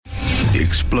The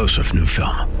explosive new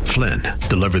film, Flynn,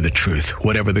 deliver the truth,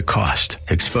 whatever the cost,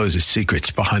 exposes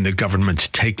secrets behind the government's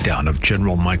takedown of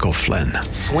General Michael Flynn.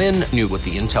 Flynn knew what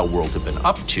the intel world had been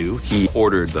up to. He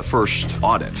ordered the first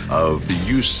audit of the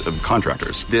use of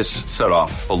contractors. This set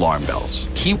off alarm bells.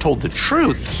 He told the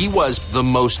truth. He was the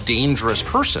most dangerous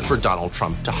person for Donald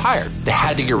Trump to hire. They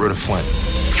had to get rid of Flynn.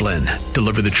 Flynn,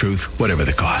 deliver the truth, whatever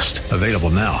the cost. Available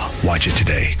now. Watch it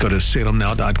today. Go to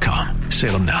salemnow.com.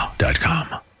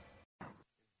 salemnow.com.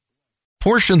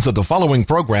 Portions of the following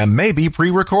program may be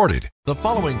pre-recorded. The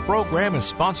following program is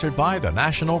sponsored by the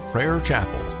National Prayer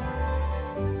Chapel.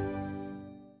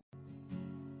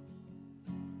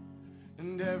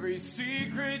 And every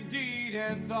secret deed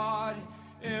and thought,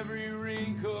 every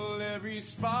wrinkle, every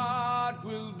spot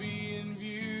will be in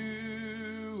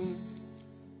view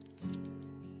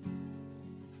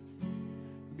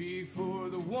before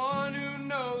the one who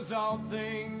knows all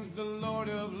things, the Lord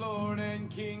of Lords and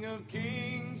King of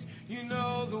Kings. You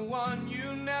know, the one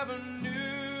you never knew.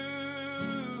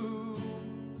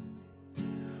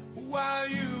 While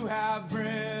you have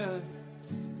breath,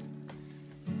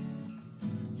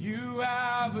 you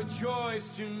have a choice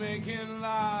to make in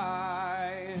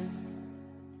life.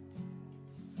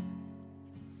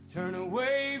 Turn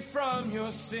away from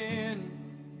your sin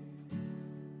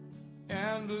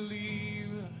and believe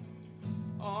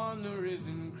on the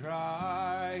risen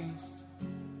Christ.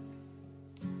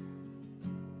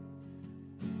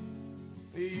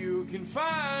 You can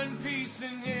find peace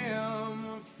in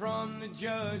Him from the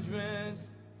judgment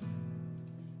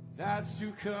that's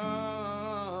to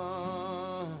come.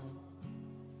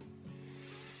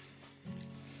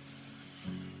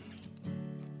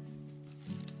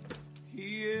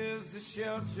 He is the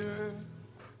shelter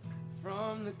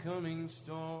from the coming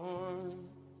storm.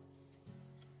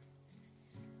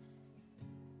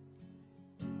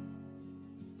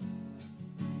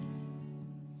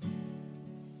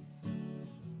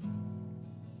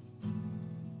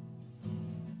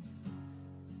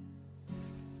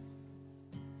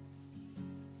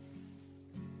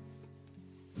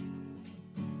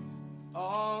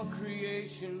 All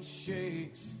creation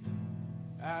shakes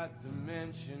at the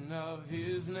mention of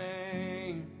His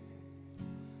name.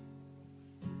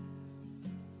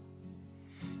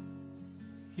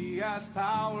 He has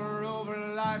power over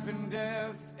life and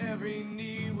death. Every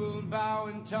knee will bow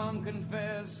and tongue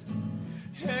confess.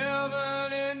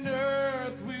 Heaven and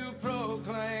earth will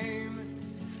proclaim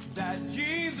that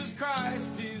Jesus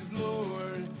Christ is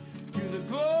Lord. To the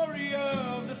glory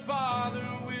of the Father,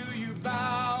 will you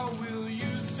bow? Will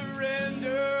you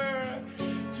surrender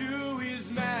to His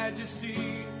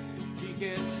majesty? He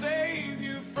can save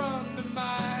you from the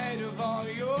might of all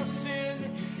your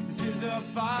sin. This is the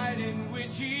fight in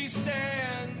which He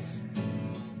stands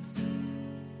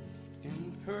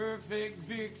in perfect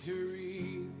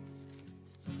victory.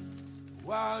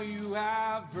 While you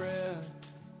have breath,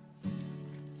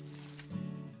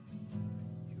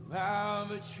 you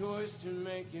have a choice to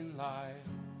make in life.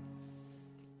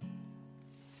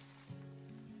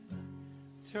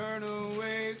 Turn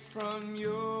away from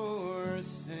your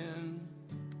sin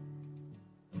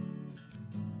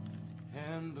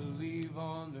and believe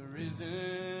on the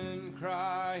risen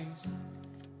Christ.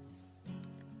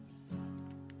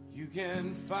 You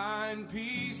can find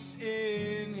peace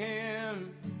in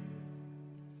Him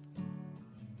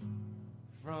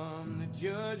from the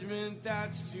judgment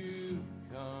that's to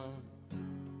come.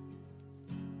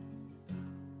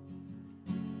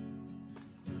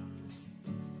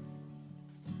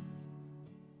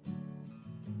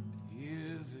 He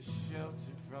is a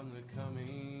shelter from the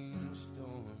coming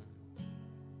storm.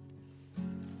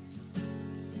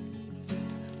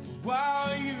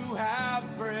 While you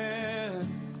have breath,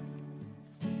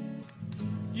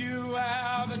 you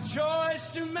have a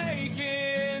choice to make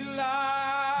in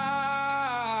life.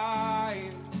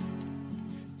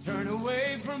 Turn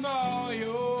away from all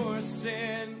your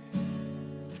sin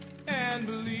and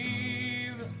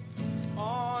believe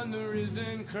on the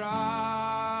risen Christ.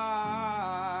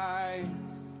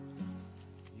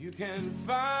 You can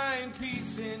find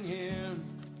peace in Him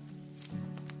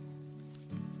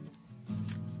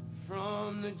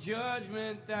from the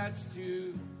judgment that's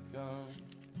to come.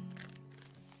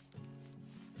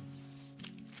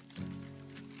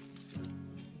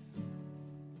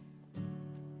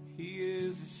 He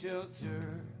is a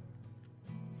shelter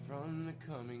from the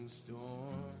coming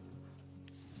storm.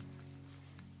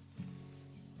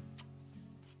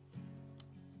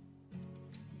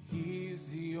 He's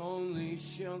the only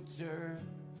shelter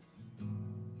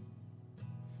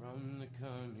from the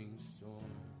coming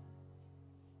storm.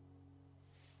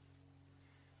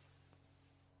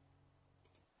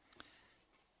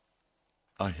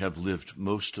 I have lived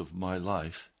most of my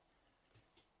life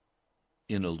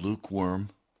in a lukewarm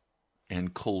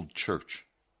and cold church.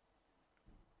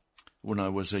 When I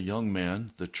was a young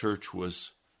man, the church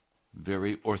was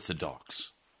very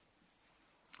orthodox.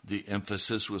 The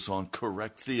emphasis was on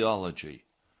correct theology.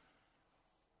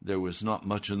 There was not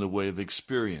much in the way of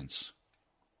experience.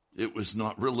 It was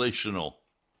not relational.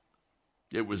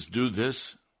 It was do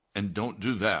this and don't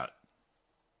do that.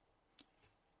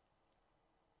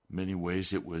 In many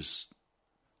ways it was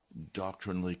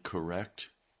doctrinally correct.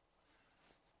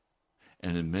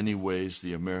 And in many ways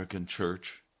the American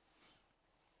church,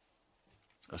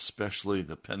 especially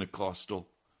the Pentecostal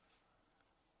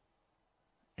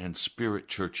and Spirit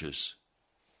churches,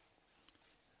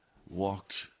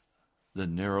 walked the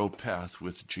narrow path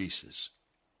with Jesus.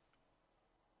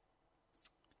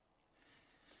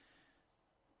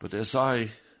 But as I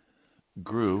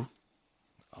grew,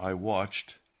 I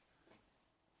watched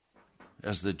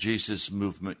as the Jesus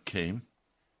movement came,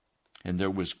 and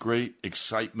there was great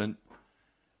excitement,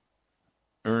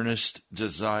 earnest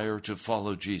desire to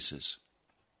follow Jesus.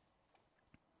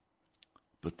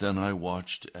 But then I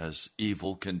watched as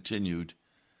evil continued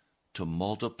to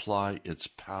multiply its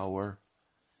power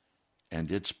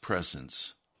and its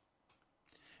presence,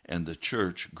 and the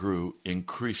church grew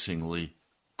increasingly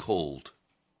cold.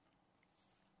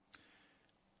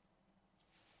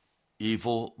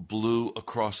 Evil blew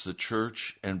across the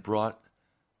church and brought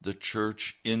the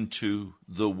church into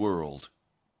the world.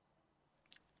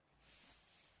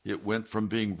 It went from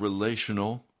being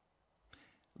relational,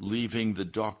 leaving the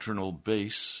doctrinal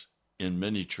base in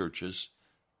many churches,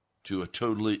 to a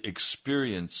totally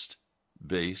experienced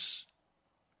base.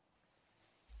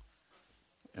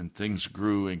 And things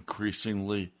grew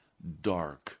increasingly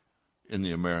dark in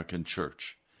the American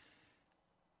church.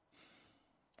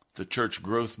 The church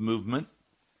growth movement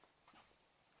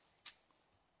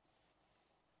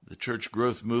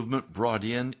brought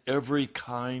in every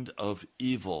kind of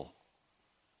evil,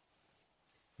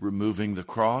 removing the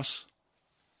cross,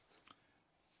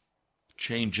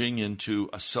 changing into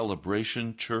a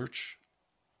celebration church,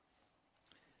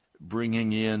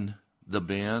 bringing in the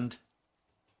band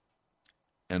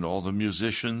and all the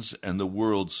musicians and the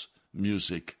world's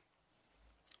music,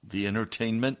 the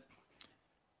entertainment,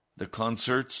 the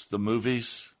concerts, the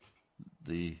movies,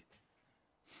 the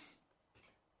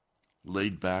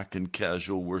laid-back and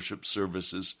casual worship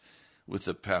services with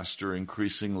the pastor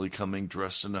increasingly coming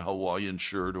dressed in a Hawaiian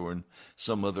shirt or in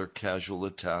some other casual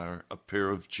attire, a pair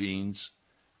of jeans.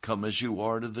 Come as you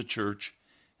are to the church,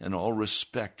 and all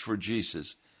respect for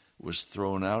Jesus was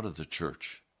thrown out of the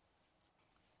church.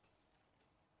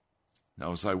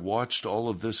 Now, as I watched all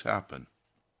of this happen,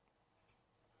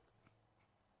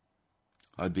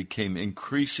 I became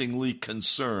increasingly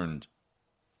concerned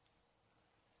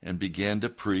and began to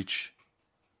preach,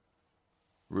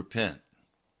 repent.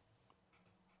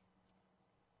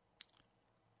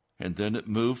 And then it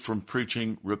moved from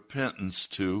preaching repentance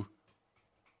to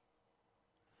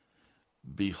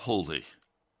be holy.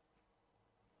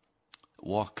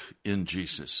 Walk in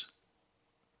Jesus.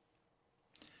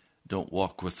 Don't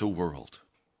walk with the world.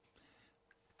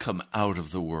 Come out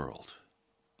of the world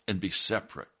and be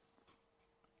separate.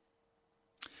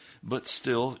 But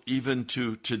still, even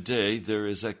to today, there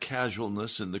is a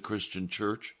casualness in the Christian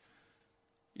church.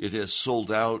 It has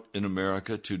sold out in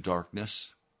America to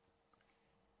darkness.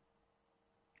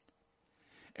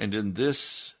 And in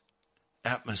this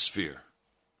atmosphere,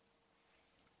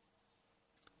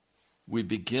 we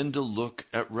begin to look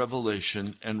at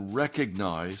Revelation and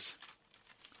recognize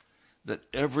that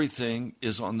everything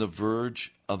is on the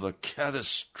verge of a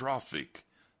catastrophic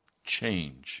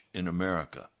change in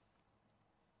America.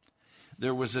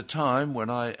 There was a time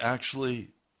when I actually,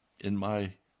 in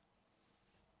my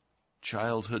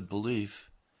childhood belief,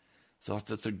 thought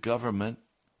that the government,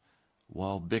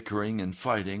 while bickering and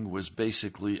fighting, was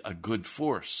basically a good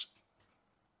force.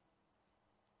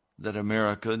 That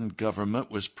American government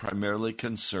was primarily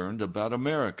concerned about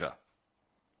America.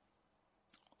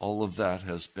 All of that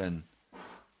has been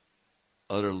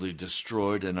utterly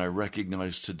destroyed, and I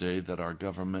recognize today that our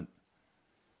government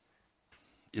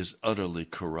is utterly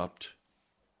corrupt.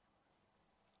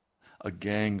 A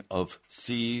gang of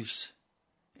thieves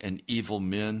and evil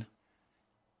men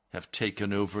have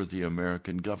taken over the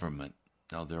American government.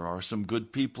 Now, there are some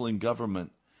good people in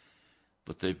government,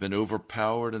 but they've been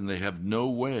overpowered and they have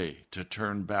no way to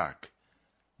turn back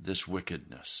this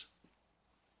wickedness.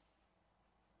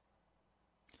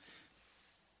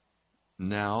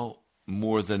 Now,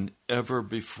 more than ever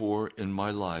before in my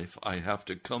life, I have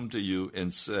to come to you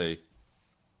and say,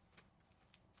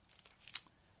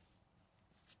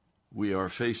 we are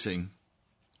facing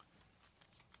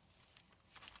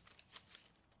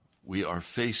we are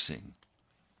facing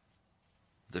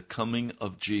the coming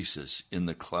of Jesus in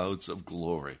the clouds of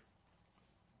glory.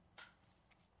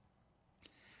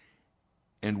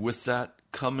 And with that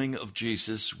coming of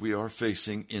Jesus, we are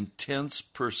facing intense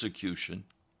persecution.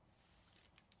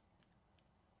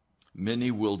 Many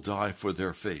will die for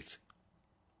their faith.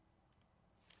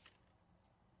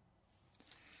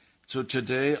 So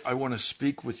today I want to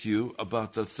speak with you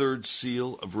about the third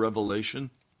seal of Revelation.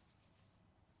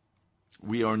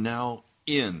 We are now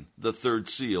in the third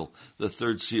seal. The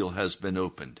third seal has been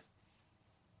opened.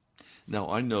 Now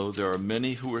I know there are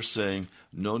many who are saying,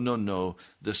 no,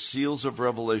 the seals of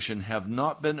Revelation have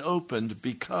not been opened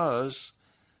because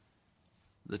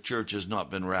the church has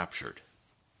not been raptured.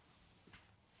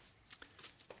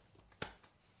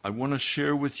 I want to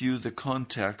share with you the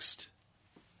context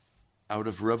out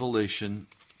of Revelation,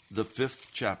 the 5th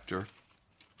chapter,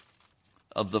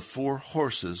 of the 4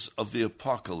 horses of the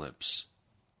apocalypse.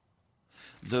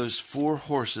 Those 4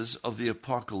 horses of the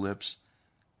apocalypse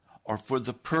are for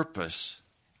the purpose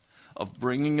of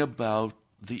bringing about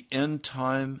the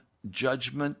end-time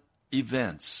judgment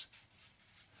events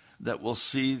that will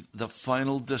see the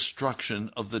final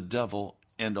destruction of the devil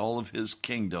and all of his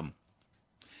kingdom,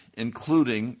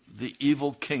 including the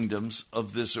evil kingdoms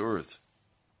of this earth.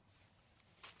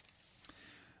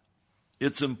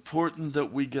 It's important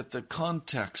that we get the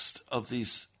context of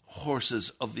these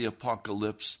horses of the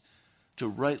apocalypse to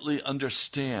rightly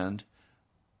understand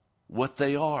what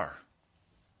they are,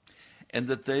 and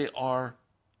that they are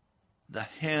the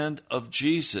hand of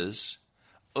Jesus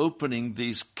opening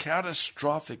these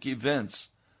catastrophic events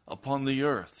upon the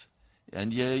earth,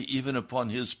 and yea, even upon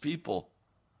his people.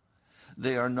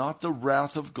 They are not the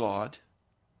wrath of God.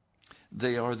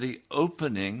 They are the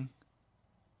opening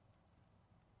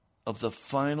of the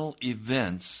final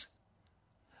events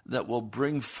that will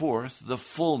bring forth the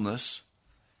fullness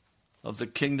of the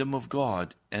kingdom of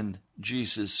God and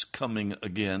Jesus coming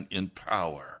again in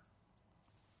power.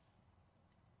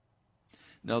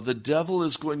 Now the devil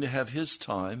is going to have his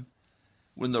time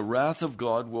when the wrath of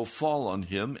God will fall on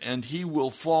him, and he will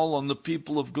fall on the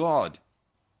people of God.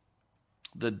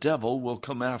 The devil will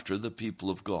come after the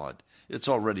people of God. It's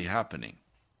already happening.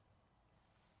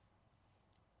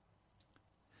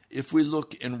 If we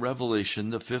look in Revelation,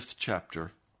 the 5th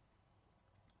chapter,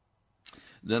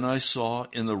 then I saw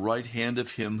in the right hand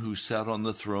of him who sat on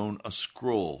the throne a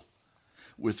scroll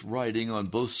with writing on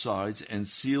both sides and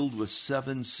sealed with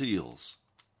 7 seals.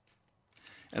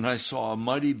 And I saw a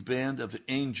mighty band of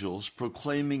angels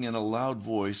proclaiming in a loud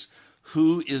voice,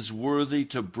 "Who is worthy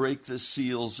to break the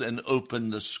seals and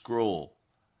open the scroll?"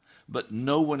 But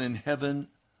no one in heaven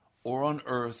or on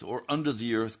earth or under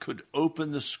the earth could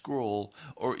open the scroll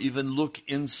or even look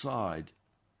inside.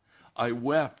 I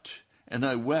wept, and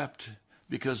I wept,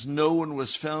 because no one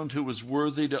was found who was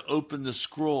worthy to open the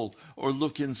scroll or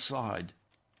look inside.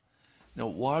 Now,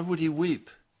 why would he weep?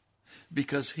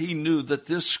 Because he knew that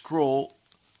this scroll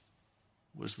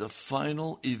was the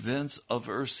final events of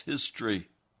Earth's history.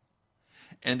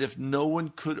 And if no one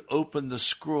could open the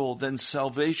scroll, then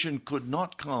salvation could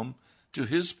not come to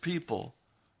his people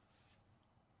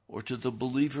or to the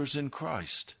believers in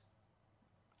Christ.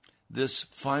 This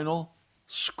final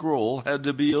scroll had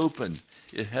to be opened.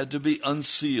 It had to be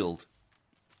unsealed.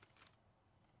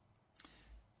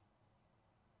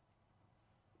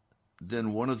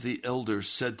 Then one of the elders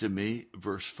said to me,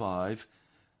 verse 5,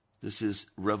 this is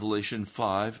Revelation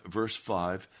 5, verse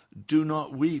 5, "Do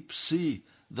not weep. See,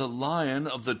 the Lion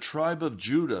of the tribe of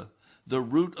Judah, the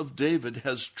Root of David,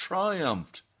 has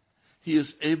triumphed. He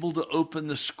is able to open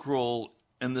the scroll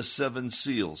and the 7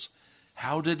 seals."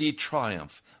 How did he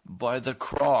triumph? By the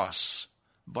cross.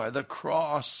 By the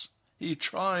cross. He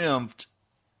triumphed.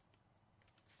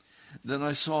 Then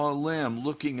I saw a lamb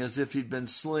looking as if he'd been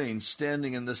slain,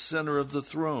 standing in the center of the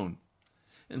throne,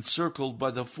 encircled by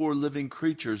the 4 living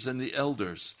creatures and the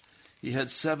elders. He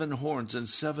had 7 horns and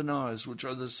 7 eyes, which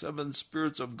are the 7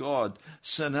 spirits of God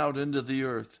sent out into the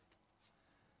earth.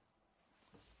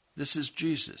 This is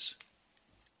Jesus.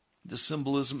 The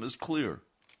symbolism is clear.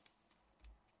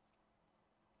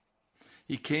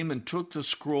 He came and took the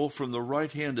scroll from the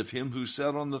right hand of him who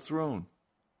sat on the throne.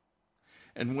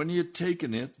 And when he had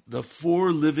taken it, the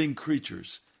 4 living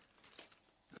creatures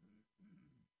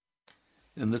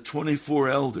and the 24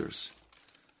 elders,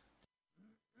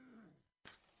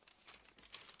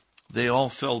 they all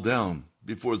fell down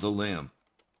before the Lamb.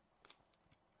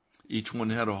 Each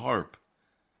one had a harp,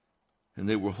 and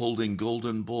they were holding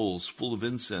golden bowls full of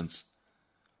incense,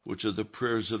 which are the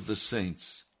prayers of the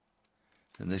saints.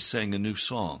 And they sang a new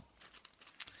song.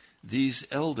 These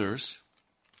elders,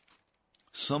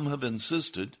 some have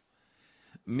insisted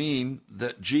mean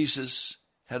that Jesus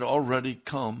had already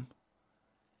come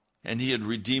and he had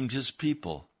redeemed his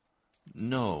people.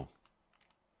 No.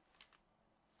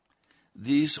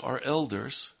 These are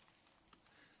elders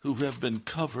who have been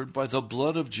covered by the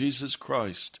blood of Jesus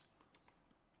Christ.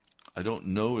 I don't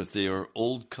know if they are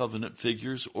old covenant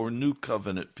figures or new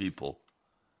covenant people.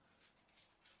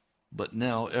 But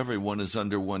now everyone is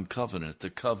under one covenant, the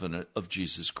covenant of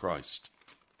Jesus Christ.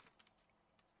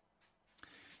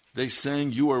 They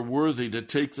sang, "You are worthy to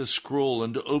take the scroll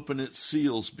and to open its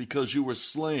seals, because you were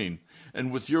slain,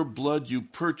 and with your blood you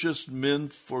purchased men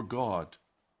for God.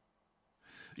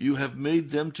 You have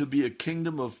made them to be a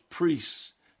kingdom of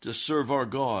priests to serve our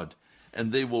God,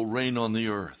 and they will reign on the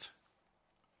earth."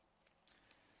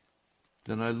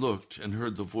 Then I looked and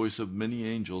heard the voice of many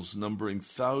angels, numbering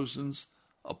thousands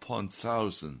upon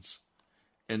thousands,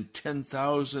 and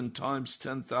 10,000 times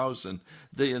 10,000.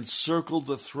 They encircled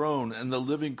the throne and the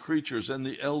living creatures and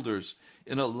the elders.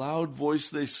 In a loud voice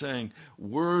they sang,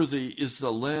 "Worthy is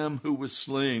the Lamb who was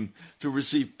slain to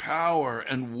receive power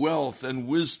and wealth and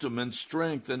wisdom and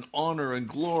strength and honor and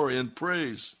glory and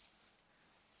praise."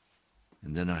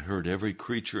 And then I heard every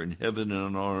creature in heaven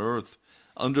and on earth,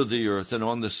 under the earth and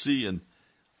on the sea, and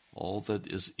all that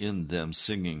is in them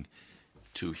singing,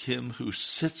 "To him who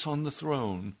sits on the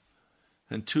throne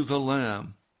and to the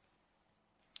Lamb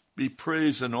be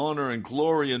praise and honor and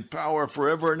glory and power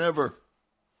forever and ever."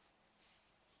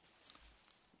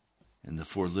 And the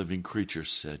four living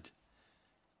creatures said,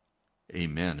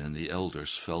 "Amen," and the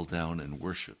elders fell down and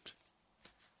worshipped.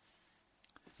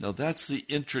 Now that's the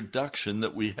introduction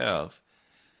that we have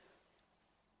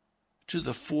to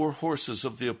the four horses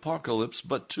of the apocalypse,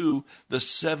 but to the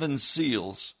seven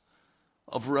seals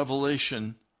of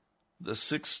Revelation, the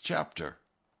 6th chapter.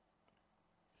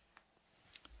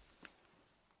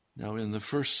 Now, in the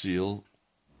first seal,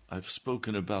 I've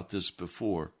spoken about this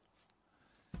before.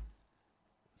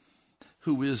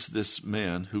 Who is this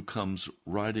man who comes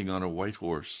riding on a white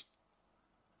horse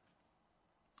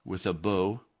with a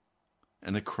bow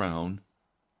and a crown,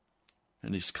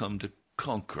 and he's come to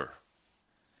conquer?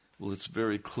 Well, it's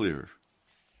very clear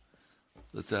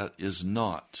that that is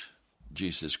not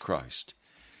Jesus Christ.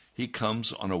 He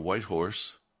comes on a white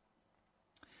horse,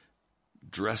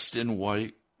 dressed in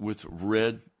white with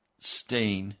red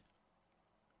stain,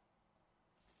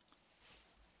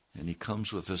 and he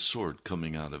comes with a sword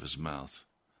coming out of his mouth,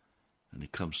 and he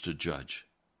comes to judge.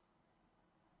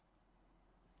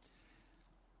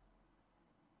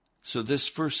 So this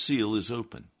first seal is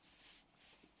open.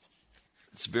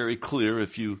 It's very clear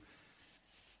if you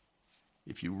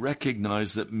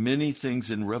recognize that many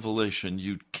things in Revelation,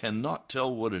 you cannot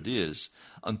tell what it is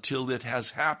until it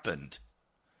has happened.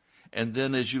 And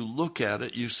then as you look at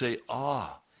it, you say,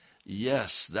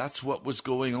 yes, that's what was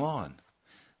going on.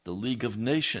 The League of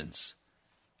Nations,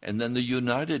 and then the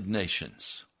United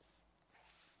Nations.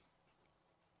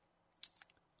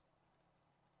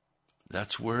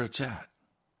 That's where it's at.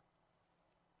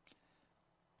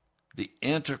 The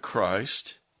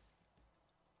Antichrist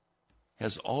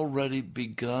has already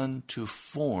begun to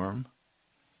form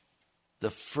the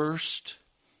first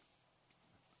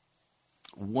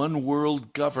one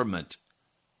world government.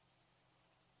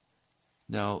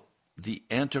 Now, the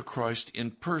Antichrist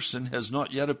in person has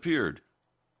not yet appeared,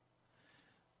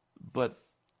 but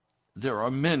there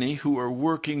are many who are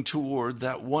working toward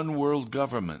that one world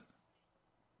government.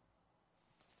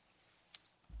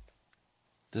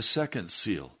 The second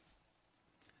seal,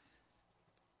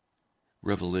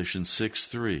 Revelation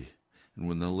 6:3. And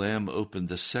when the Lamb opened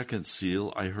the second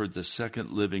seal, I heard the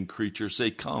second living creature say,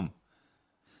 "Come."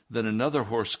 Then another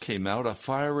horse came out, a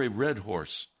fiery red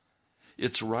horse.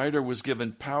 Its rider was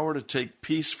given power to take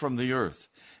peace from the earth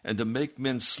and to make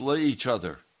men slay each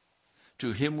other.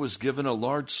 To him was given a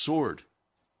large sword.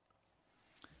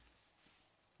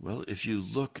 Well, if you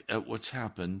look at what's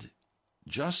happened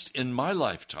just in my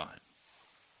lifetime,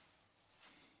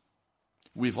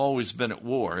 we've always been at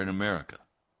war in America.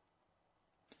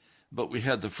 But we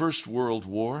had the First World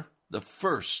War, the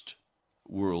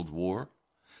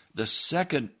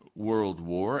Second World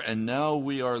War, and now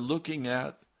we are looking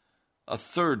at a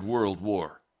Third World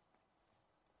War.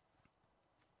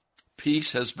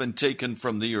 Peace has been taken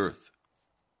from the earth.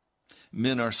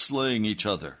 Men are slaying each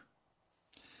other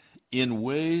in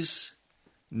ways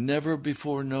never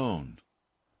before known.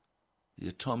 The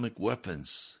atomic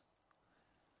weapons,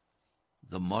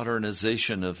 the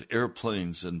modernization of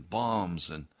airplanes and bombs,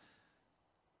 and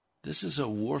this is a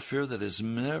warfare that has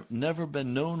never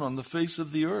been known on the face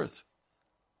of the earth.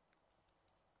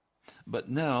 But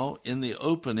now, in the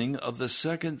opening of the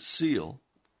second seal,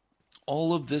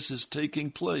 all of this is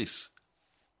taking place.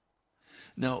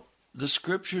 Now, the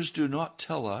scriptures do not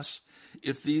tell us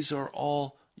if these are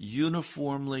all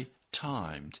uniformly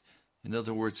timed. In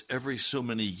other words, every so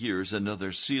many years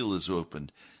another seal is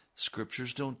opened.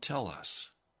 Scriptures don't tell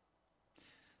us.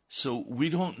 So we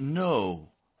don't know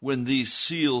when these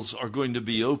seals are going to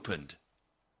be opened.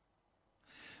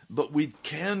 But we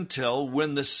can tell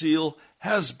when the seal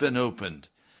has been opened,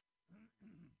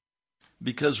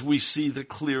 because we see the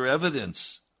clear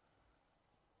evidence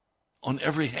on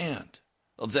every hand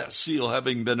of that seal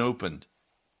having been opened.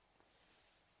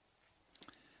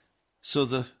 So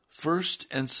the first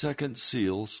and second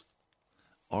seals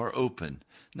are open.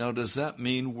 Now, does that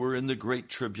mean we're in the Great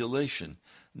Tribulation?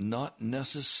 Not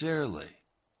necessarily.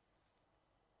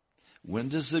 When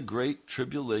does the Great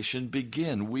Tribulation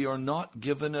begin? We are not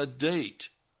given a date.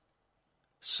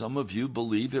 Some of you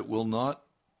believe it will not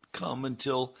come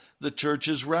until the church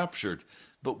is raptured.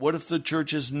 But what if the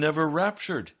church is never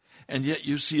raptured, and yet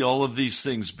you see all of these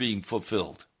things being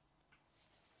fulfilled?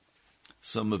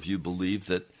 Some of you believe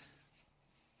that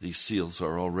these seals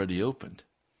are already opened,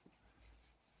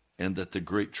 and that the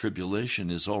Great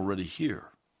Tribulation is already here.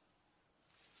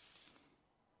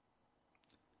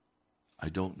 I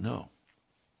don't know.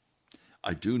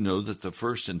 I do know that the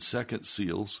first and second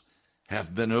seals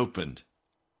have been opened.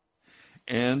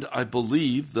 And I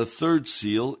believe the third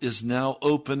seal is now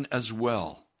open as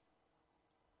well.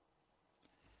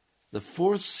 The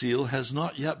fourth seal has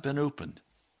not yet been opened.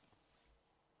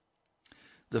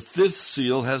 The fifth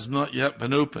seal has not yet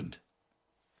been opened.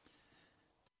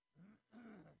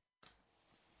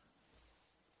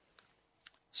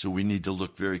 So we need to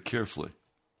look very carefully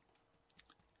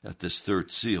at this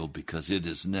third seal, because it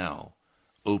is now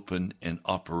open and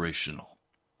operational.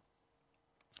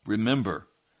 Remember,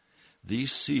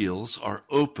 these seals are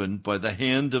opened by the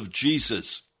hand of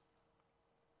Jesus,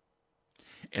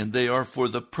 and they are for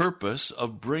the purpose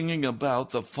of bringing about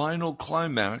the final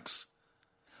climax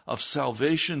of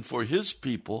salvation for his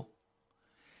people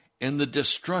and the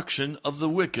destruction of the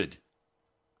wicked.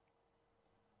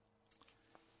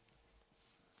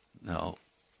 Now,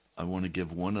 I want to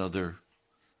give one other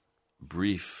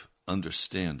brief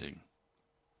understanding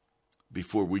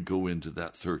before we go into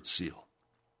that third seal.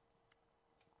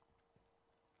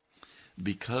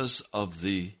 Because of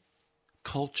the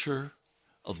culture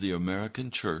of the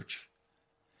American church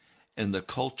and the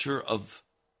culture of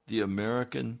the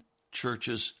American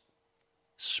church's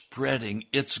spreading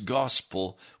its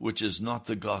gospel, which is not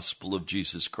the gospel of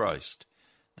Jesus Christ.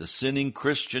 The sinning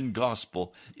Christian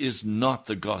gospel is not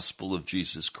the gospel of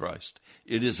Jesus Christ.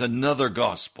 It is another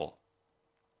gospel.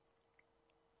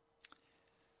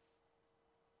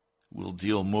 We'll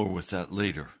deal more with that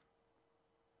later.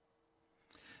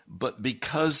 But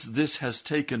because this has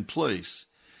taken place,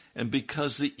 and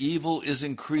because the evil is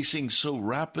increasing so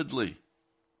rapidly,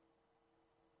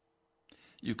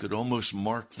 you could almost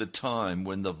mark the time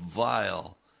when the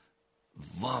vile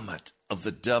vomit of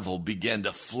the devil began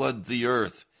to flood the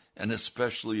earth, and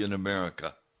especially in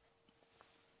America.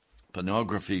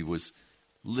 Pornography was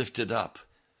lifted up.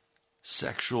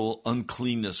 Sexual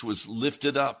uncleanness was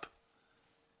lifted up.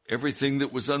 Everything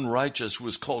that was unrighteous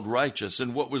was called righteous,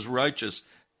 and what was righteous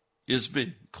is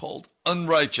being called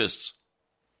unrighteous.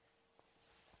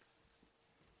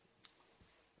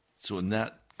 So in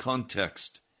that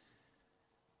context,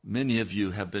 many of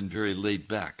you have been very laid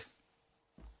back.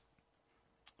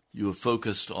 You have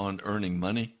focused on earning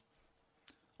money,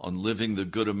 on living the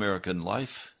good American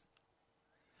life.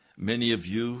 Many of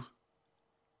you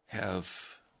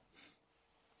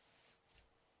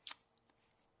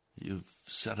you've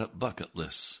set up bucket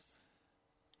lists.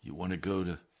 You want to go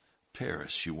to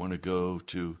Paris. You want to go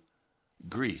to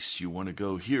Greece. You want to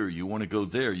go here. You want to go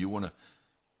there.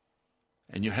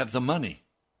 And you have the money.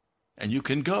 And you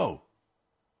can go.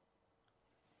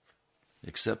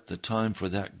 Except the time for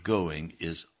that going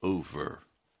is over.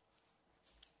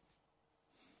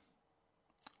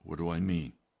 What do I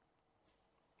mean?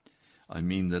 I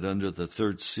mean that under the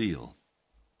third seal,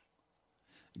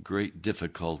 great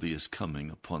difficulty is coming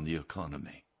upon the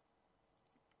economy.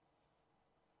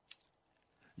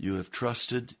 You have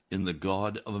trusted in the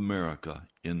God of America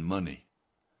in money,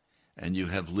 and you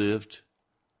have lived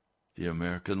the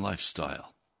American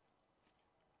lifestyle.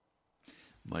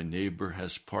 My neighbor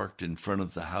has parked in front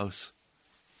of the house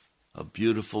a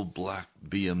beautiful black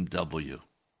BMW.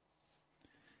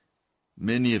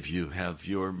 Many of you have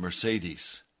your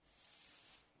Mercedes.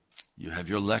 You have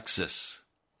your Lexus.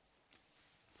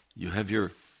 You have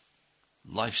your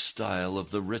lifestyle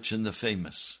of the rich and the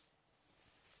famous.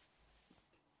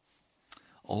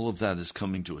 All of that is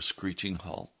coming to a screeching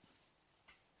halt.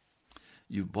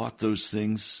 You bought those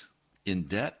things in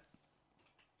debt.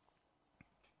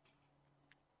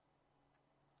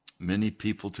 Many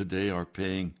people today are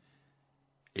paying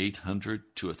 $800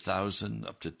 to $1,000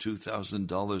 up to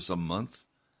 $2,000 a month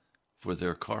for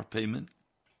their car payment.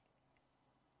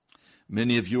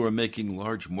 Many of you are making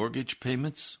large mortgage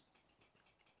payments.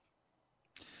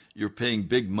 You're paying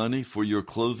big money for your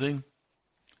clothing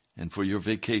and for your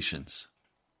vacations.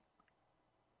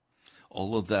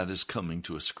 All of that is coming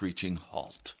to a screeching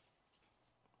halt.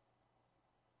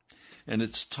 And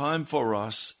it's time for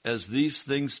us, as these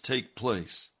things take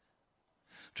place,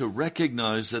 to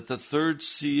recognize that the third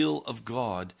seal of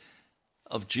God,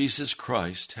 of Jesus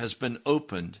Christ, has been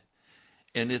opened,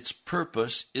 and its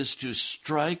purpose is to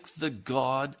strike the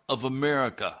God of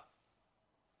America.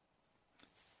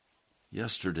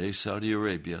 Yesterday, Saudi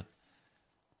Arabia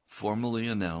formally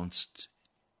announced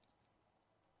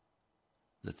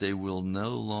that they will no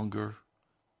longer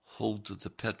hold to the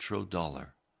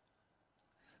petrodollar,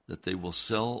 that they will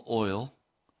sell oil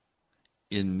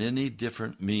in many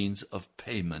different means of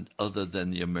payment other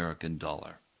than the American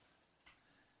dollar.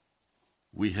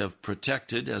 We have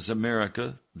protected, as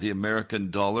America, the American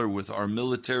dollar with our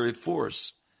military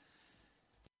force.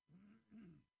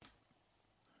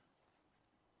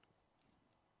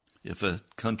 If a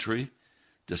country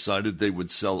decided they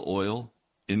would sell oil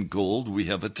in gold, we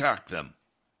have attacked them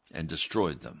and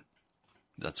destroyed them.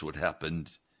 That's what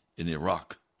happened in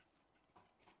Iraq.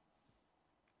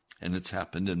 And it's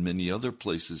happened in many other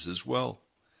places as well.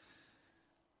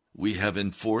 We have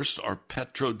enforced our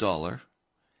petrodollar.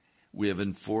 We have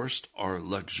enforced our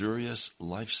luxurious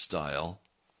lifestyle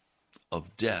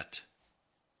of debt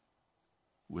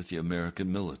with the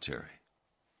American military.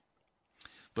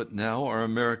 But now our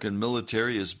American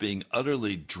military is being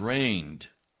utterly drained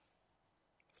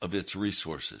of its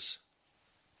resources,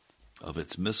 of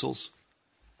its missiles,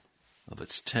 of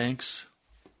its tanks.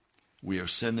 We are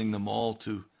sending them all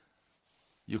to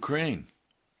Ukraine.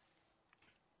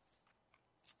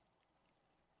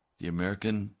 The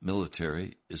American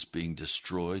military is being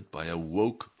destroyed by a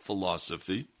woke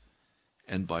philosophy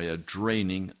and by a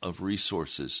draining of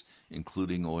resources,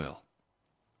 including oil,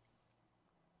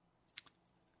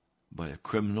 by a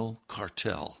criminal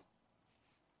cartel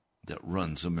that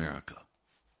runs America.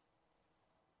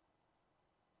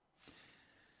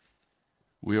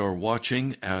 We are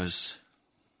watching as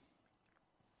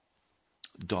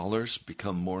dollars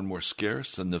become more and more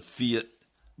scarce, and the fiat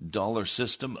dollar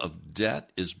system of debt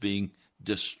is being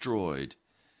destroyed.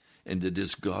 And it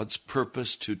is God's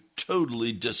purpose to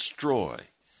totally destroy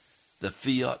the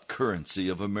fiat currency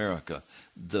of America,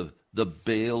 the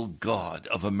Baal God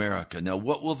of America. Now,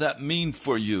 what will that mean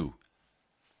for you?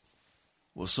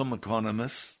 Well, some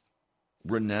economists,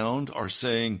 renowned, are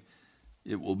saying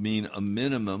it will mean a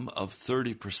minimum of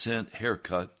 30%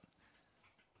 haircut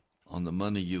on the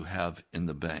money you have in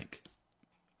the bank.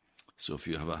 So if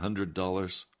you have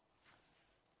 $100,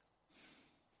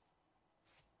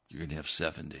 you're going to have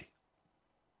 70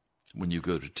 when you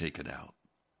go to take it out.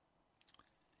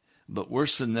 But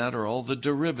worse than that are all the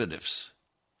derivatives.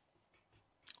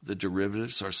 The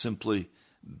derivatives are simply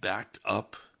backed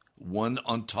up, one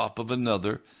on top of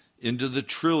another, into the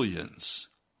trillions.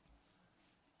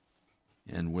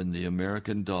 And when the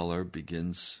American dollar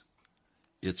begins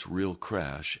its real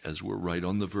crash, as we're right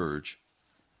on the verge,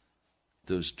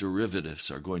 those derivatives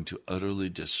are going to utterly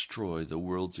destroy the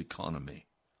world's economy.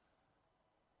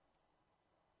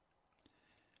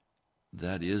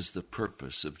 That is the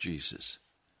purpose of Jesus,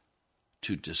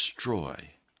 to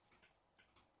destroy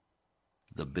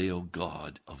the Baal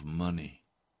God of money.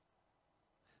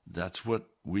 That's what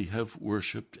we have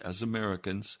worshipped as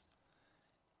Americans,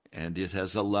 and it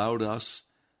has allowed us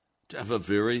to have a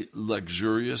very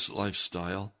luxurious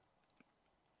lifestyle.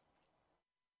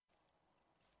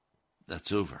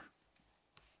 That's over.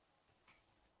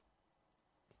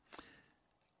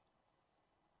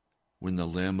 When the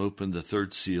Lamb opened the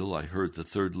third seal, I heard the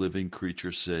third living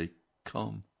creature say,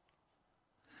 "Come."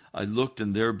 I looked,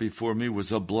 and there before me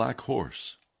was a black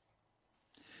horse.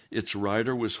 Its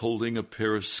rider was holding a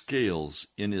pair of scales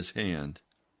in his hand.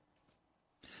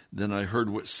 Then I heard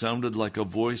what sounded like a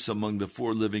voice among the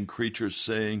four living creatures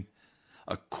saying,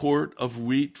 "A quart of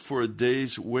wheat for a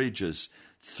day's wages,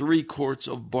 3 quarts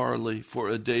of barley for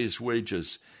a day's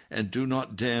wages, and do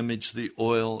not damage the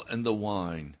oil and the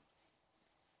wine."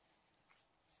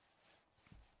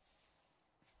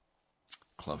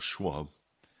 Klaus Schwab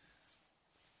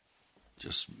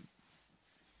just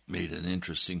made an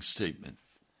interesting statement.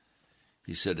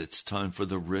 He said it's time for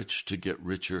the rich to get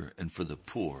richer and for the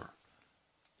poor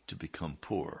to become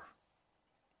poor.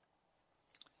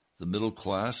 The middle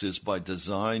class is by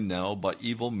design now by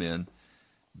evil men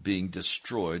being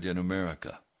destroyed in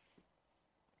America.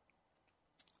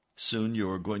 soon you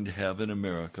are going to have in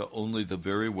America only the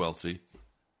very wealthy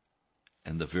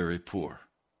and the very poor.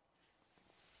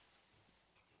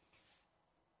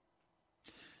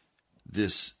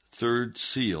 This third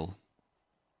seal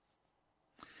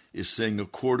is saying a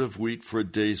quart of wheat for a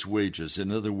day's wages.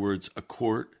 In other words, a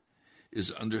quart is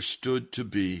understood to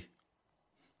be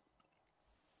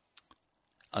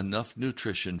enough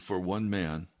nutrition for one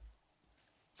man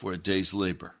for a day's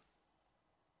labor.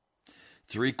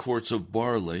 3 quarts of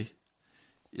barley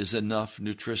is enough,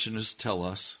 nutritionists tell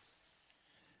us,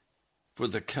 for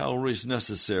the calories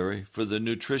necessary, for the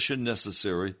nutrition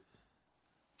necessary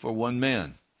for one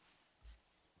man.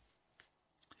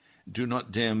 Do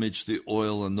not damage the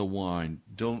oil and the wine.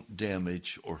 Don't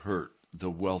damage or hurt the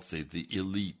wealthy, the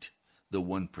elite, the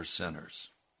 1%ers.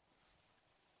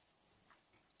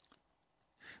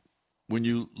 When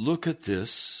you look at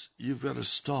this, you've got to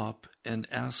stop and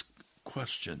ask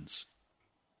questions.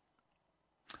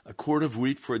 A quart of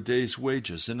wheat for a day's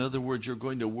wages. In other words, you're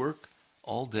going to work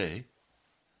all day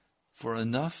for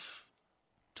enough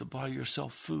to buy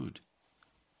yourself food.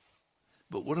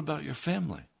 But what about your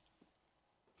family?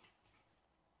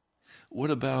 What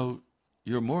about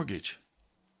your mortgage?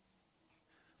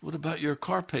 What about your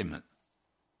car payment?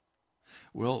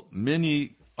 Well,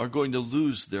 many are going to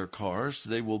lose their cars.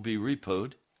 They will be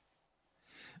repoed.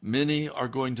 Many are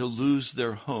going to lose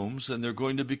their homes, and they're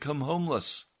going to become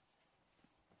homeless.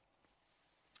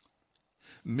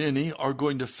 Many are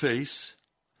going to face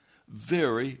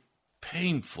very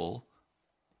painful,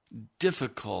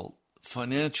 difficult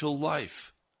financial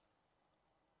life.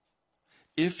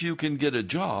 If you can get a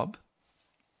job,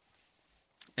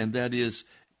 and that is,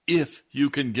 if you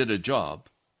can get a job,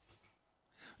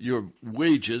 your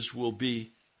wages will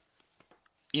be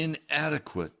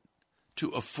inadequate to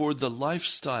afford the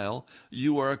lifestyle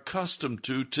you are accustomed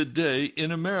to today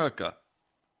in America.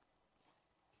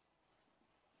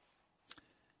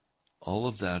 All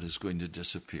of that is going to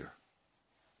disappear.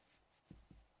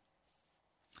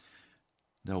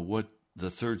 Now, what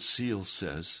the third seal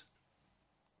says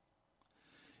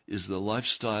is the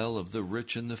lifestyle of the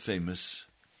rich and the famous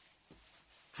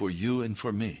for you and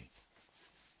for me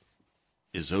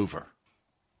is over.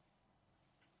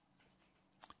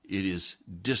 It is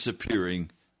disappearing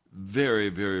very,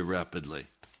 very rapidly.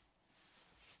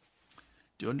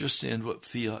 Do you understand what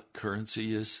fiat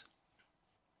currency is?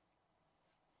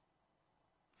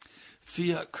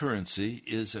 Fiat currency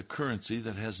is a currency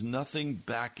that has nothing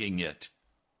backing it.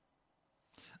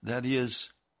 That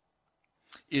is,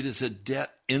 it is a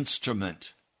debt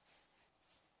instrument.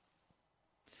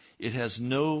 It has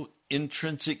no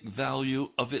intrinsic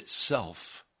value of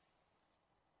itself.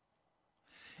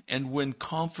 And when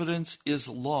confidence is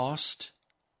lost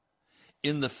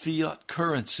in the fiat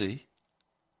currency,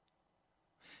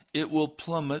 it will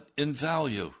plummet in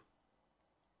value.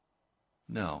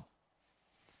 Now,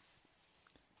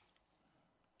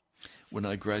 when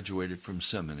I graduated from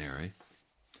seminary,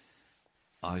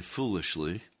 I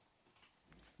foolishly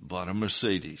bought a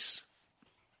Mercedes.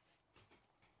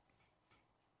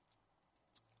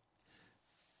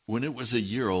 When it was a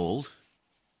year old,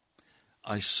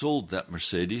 I sold that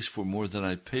Mercedes for more than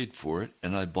I paid for it,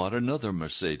 and I bought another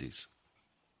Mercedes.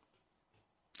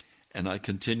 And I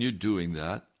continued doing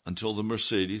that until the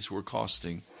Mercedes were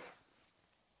costing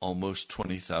almost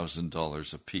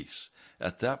 $20,000 a piece.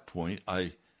 At that point,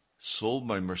 I sold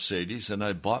my Mercedes and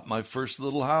I bought my first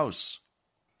little house.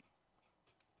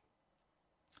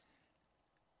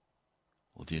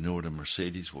 Well, do you know what a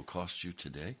Mercedes will cost you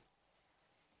today?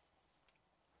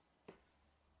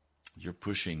 You're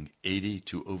pushing $80,000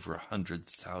 to over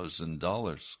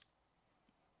 $100,000.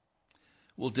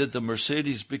 Well, did the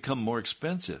Mercedes become more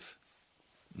expensive?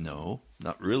 No,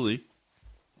 not really.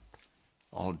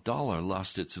 Our dollar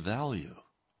lost its value.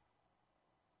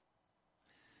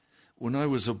 When I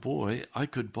was a boy, I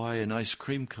could buy an ice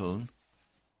cream cone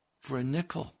for a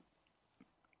nickel.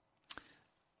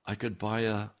 I could buy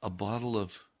a bottle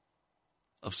of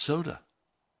soda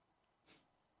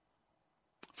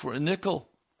for a nickel.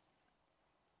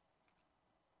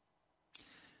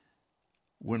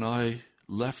 When I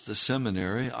left the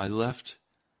seminary, I left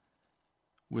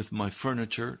with my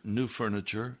furniture, new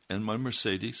furniture, and my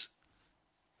Mercedes.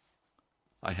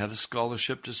 I had a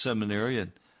scholarship to seminary,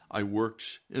 and I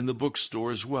worked in the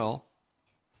bookstore as well.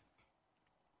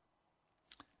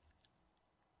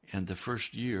 And the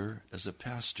first year as a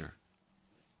pastor,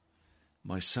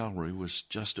 my salary was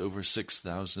just over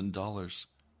 $6,000.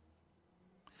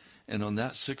 And on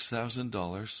that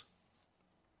 $6,000,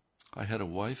 I had a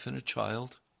wife and a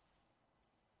child,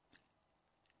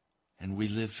 and we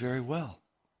lived very well.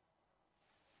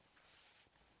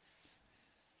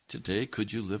 Today,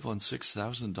 could you live on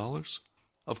 $6,000?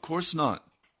 Of course not.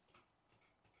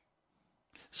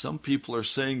 Some people are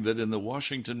saying that in the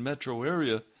Washington metro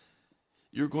area,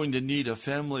 you're going to need a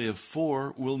family of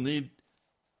 4 will need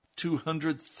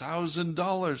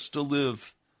 $200,000 to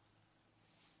live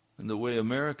in the way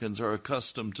Americans are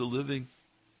accustomed to living.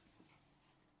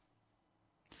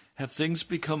 Have things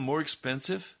become more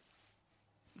expensive?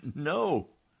 No.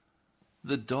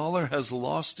 The dollar has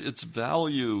lost its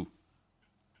value.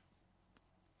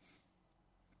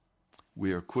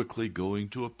 We are quickly going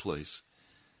to a place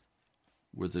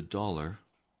where the dollar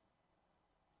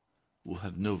will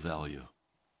have no value,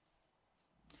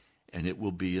 and it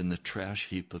will be in the trash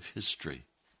heap of history.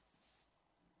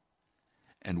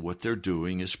 And what they're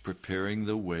doing is preparing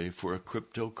the way for a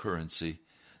cryptocurrency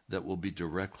that will be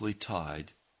directly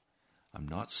tied. I'm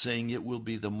not saying it will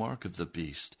be the mark of the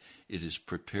beast. It is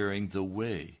preparing the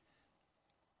way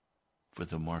for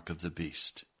the mark of the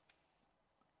beast.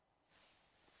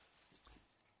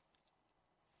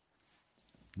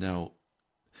 Now,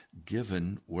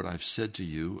 given what I've said to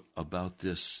you about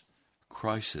this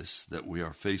crisis that we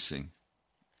are facing,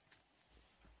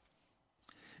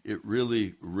 it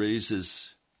really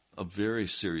raises a very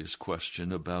serious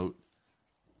question about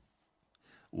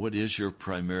what is your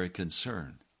primary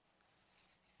concern?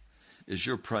 Is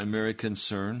your primary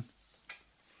concern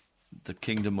the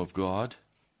kingdom of God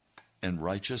and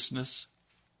righteousness?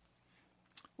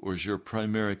 Or is your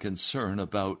primary concern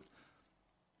about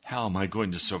how am I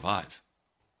going to survive?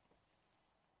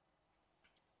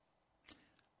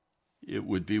 It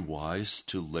would be wise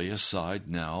to lay aside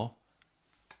now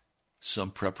some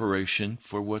preparation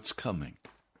for what's coming.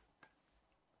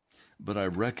 But I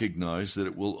recognize that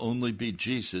it will only be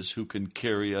Jesus who can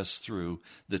carry us through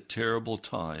the terrible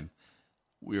time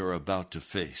we are about to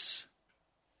face.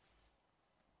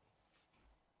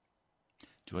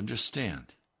 Do you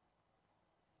understand?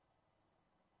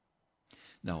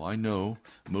 Now, I know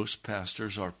most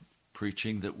pastors are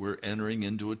preaching that we're entering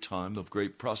into a time of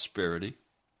great prosperity,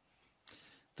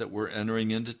 that we're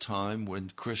entering into time when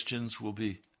Christians will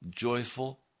be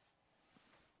joyful,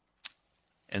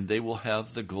 and they will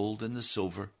have the gold and the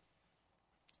silver.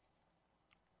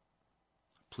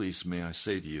 Please, may I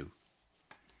say to you,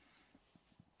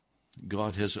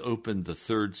 God has opened the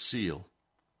third seal.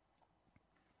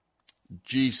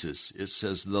 Jesus, it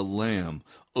says, the Lamb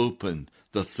opened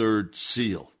the third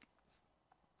seal.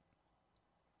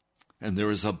 And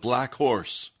there is a black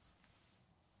horse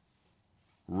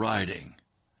riding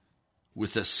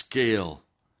with a scale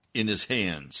in his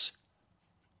hands.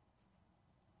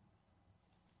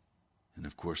 And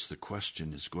of course, the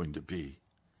question is going to be,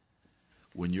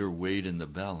 when you're weighed in the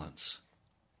balance,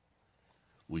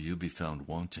 will you be found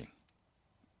wanting?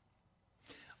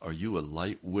 Are you a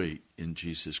lightweight in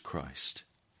Jesus Christ?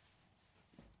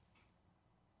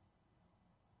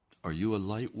 Are you a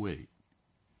lightweight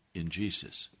in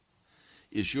Jesus?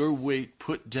 Is your weight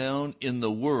put down in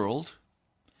the world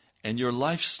and your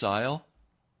lifestyle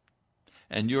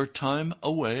and your time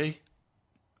away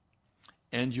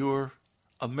and your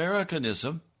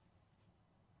Americanism?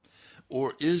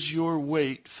 Or is your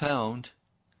weight found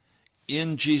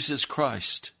in Jesus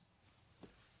Christ,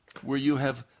 where you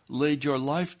have laid your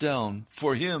life down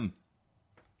for Him?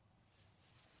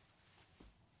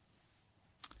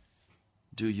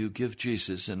 Do you give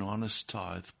Jesus an honest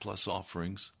tithe plus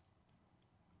offerings?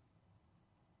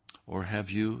 Or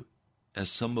have you, as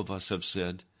some of us have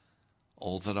said,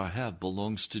 all that I have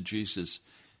belongs to Jesus,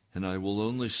 and I will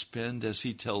only spend as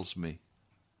He tells me.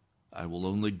 I will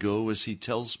only go as He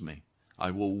tells me.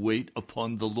 I will wait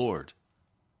upon the Lord.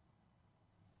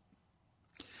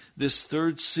 This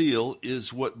third seal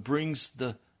is what brings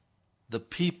the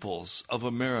peoples of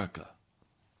America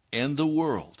and the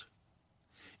world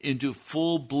into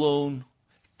full-blown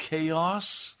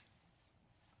chaos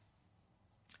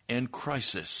and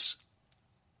crisis.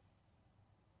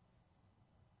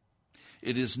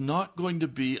 It is not going to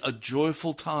be a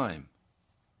joyful time.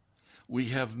 We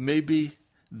have maybe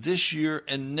this year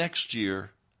and next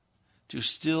year to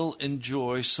still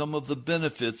enjoy some of the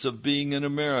benefits of being an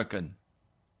American.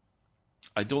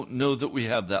 I don't know that we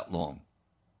have that long.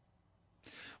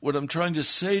 What I'm trying to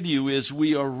say to you is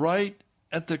we are right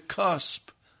at the cusp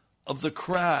of the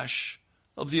crash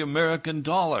of the American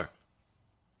dollar,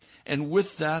 and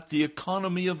with that, the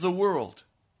economy of the world.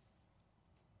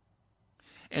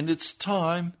 And it's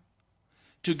time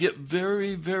to get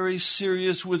very, very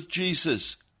serious with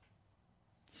Jesus.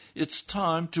 It's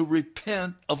time to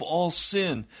repent of all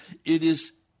sin. It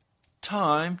is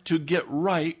time to get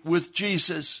right with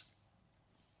Jesus.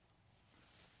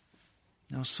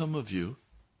 Now, some of you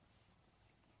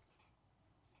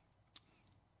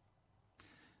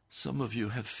Some of you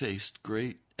have faced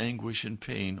great anguish and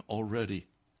pain already.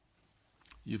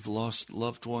 You've lost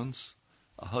loved ones,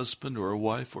 a husband or a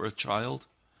wife or a child.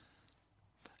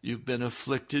 You've been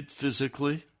afflicted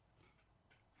physically.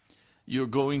 You're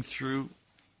going through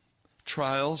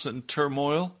trials and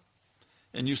turmoil.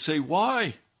 And you say,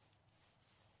 why?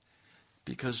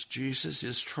 Because Jesus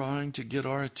is trying to get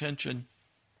our attention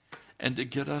and to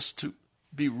get us to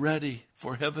be ready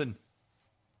for heaven.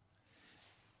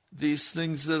 These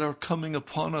things that are coming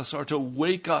upon us are to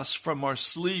wake us from our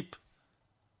sleep,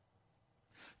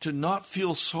 to not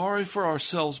feel sorry for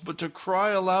ourselves, but to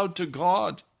cry aloud to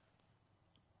God,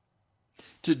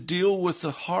 to deal with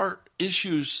the heart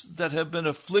issues that have been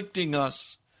afflicting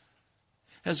us.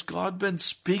 Has God been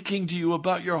speaking to you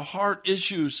about your heart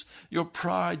issues, your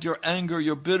pride, your anger,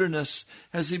 your bitterness?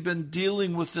 Has He been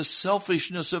dealing with the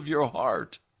selfishness of your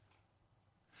heart?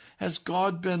 Has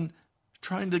God been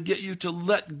trying to get you to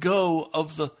let go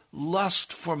of the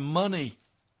lust for money?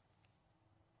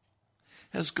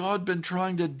 Has God been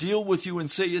trying to deal with you and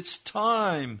say, it's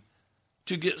time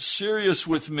to get serious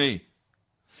with me?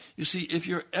 You see, if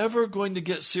you're ever going to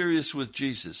get serious with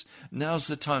Jesus, now's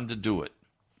the time to do it.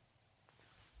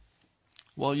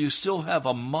 While you still have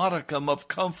a modicum of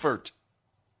comfort,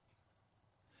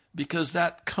 because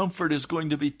that comfort is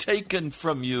going to be taken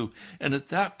from you, and at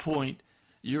that point,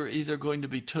 you're either going to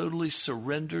be totally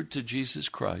surrendered to Jesus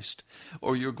Christ,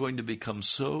 or you're going to become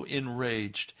so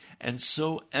enraged and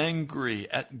so angry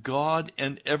at God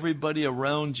and everybody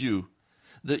around you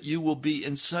that you will be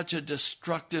in such a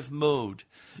destructive mode.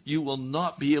 You will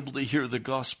not be able to hear the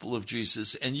gospel of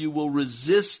Jesus, and you will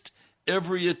resist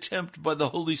every attempt by the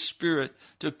Holy Spirit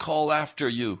to call after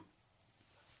you.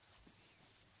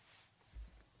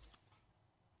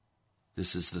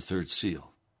 This is the third seal.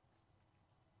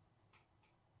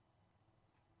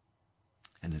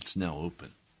 And it's now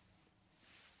open.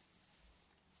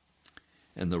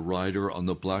 And the rider on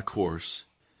the black horse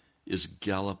is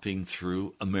galloping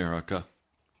through America.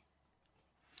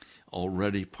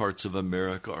 Already parts of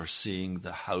America are seeing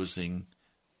the housing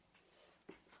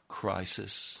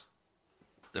crisis.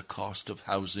 The cost of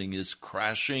housing is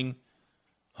crashing.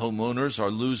 Homeowners are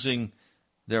losing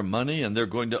their money, and they're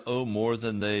going to owe more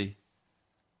than they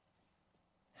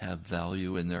have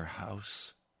value in their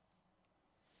house.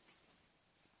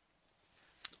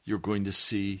 You're going to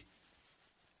see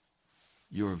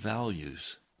your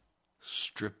values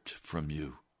stripped from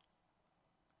you.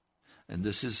 And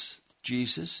this is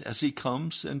Jesus as He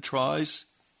comes and tries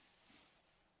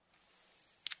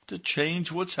to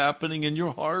change what's happening in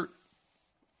your heart.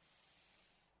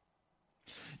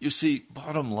 You see,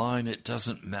 bottom line, it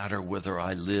doesn't matter whether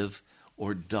I live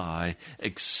or die,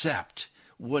 except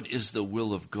what is the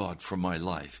will of God for my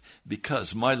life,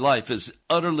 because my life is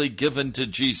utterly given to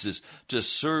Jesus to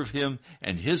serve Him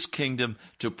and His kingdom,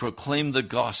 to proclaim the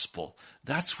gospel.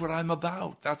 That's what I'm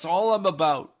about. That's all I'm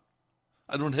about.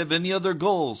 I don't have any other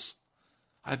goals.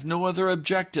 I have no other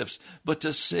objectives but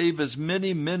to save as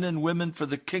many men and women for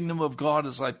the kingdom of God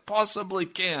as I possibly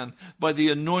can by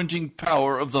the anointing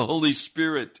power of the Holy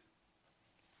Spirit.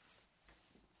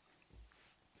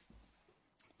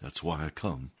 That's why I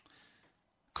come,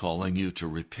 calling you to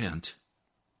repent,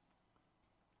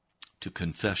 to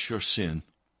confess your sin,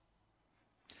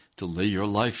 to lay your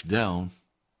life down,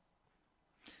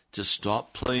 to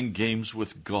stop playing games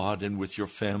with God and with your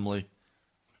family,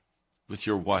 with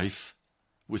your wife,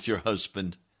 with your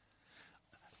husband.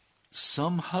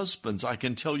 Some husbands, I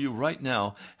can tell you right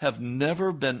now, have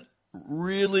never been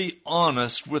really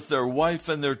honest with their wife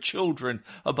and their children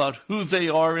about who they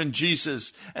are in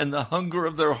Jesus and the hunger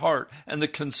of their heart and the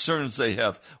concerns they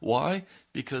have. Why?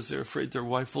 Because they're afraid their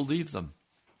wife will leave them.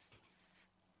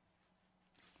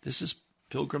 This is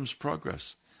Pilgrim's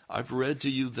Progress. I've read to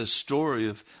you the story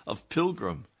of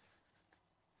Pilgrim.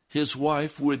 His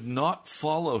wife would not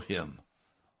follow him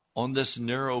on this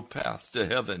narrow path to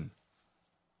heaven.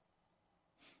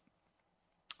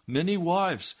 Many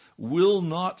wives will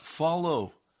not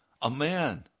follow a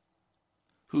man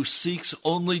who seeks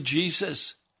only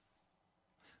Jesus.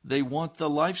 They want the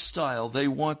lifestyle. They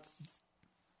want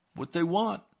what they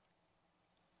want.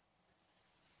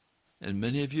 And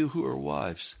many of you who are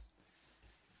wives,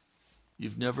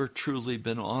 you've never truly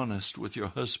been honest with your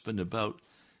husband about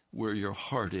where your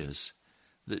heart is,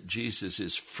 that Jesus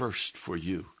is first for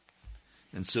you.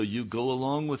 And so you go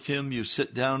along with him, you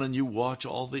sit down and you watch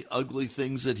all the ugly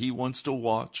things that he wants to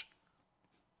watch.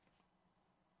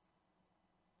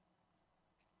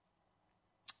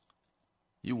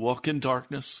 You walk in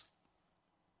darkness.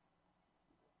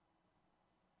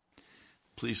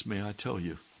 Please, may I tell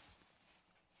you,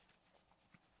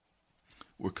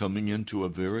 We're coming into a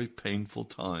very painful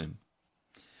time,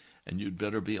 and you'd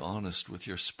better be honest with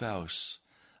your spouse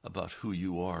about who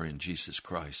you are in Jesus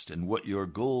Christ and what your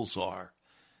goals are.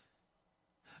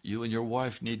 You and your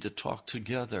wife need to talk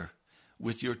together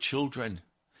with your children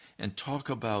and talk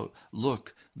about,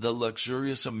 look, the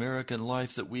luxurious American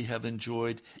life that we have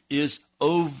enjoyed is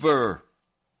over.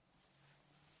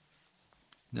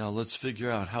 Now let's figure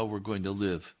out how we're going to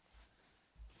live.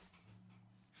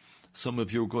 Some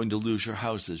of you are going to lose your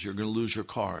houses. You're going to lose your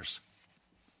cars.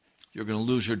 You're going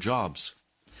to lose your jobs.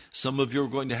 Some of you are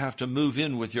going to have to move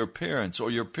in with your parents,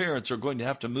 or your parents are going to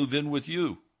have to move in with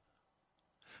you.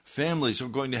 Families are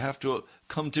going to have to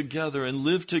come together and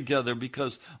live together,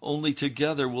 because only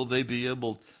together will they be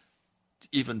able to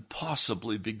even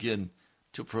possibly begin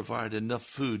to provide enough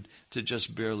food to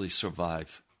just barely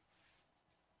survive.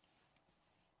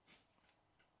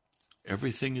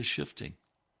 Everything is shifting.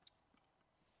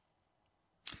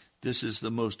 This is the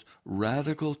most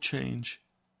radical change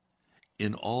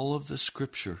in all of the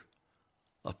Scripture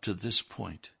up to this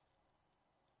point.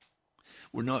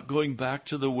 We're not going back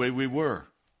to the way we were.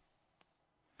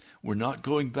 We're not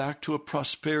going back to a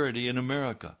prosperity in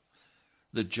America.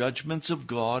 The judgments of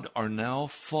God are now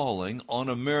falling on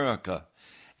America.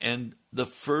 And the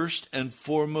first and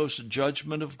foremost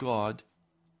judgment of God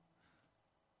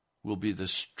will be the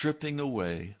stripping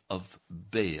away of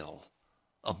Baal,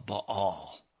 of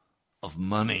Baal, of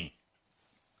money.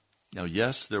 Now,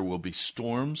 yes, there will be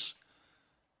storms,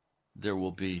 there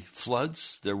will be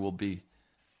floods, there will be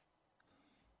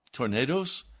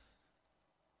tornadoes,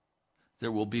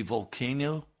 there will be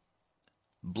volcanoes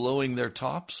blowing their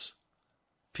tops.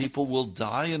 People will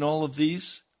die in all of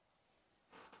these,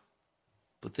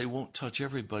 but they won't touch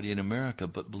everybody in America.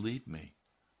 But believe me,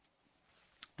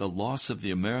 the loss of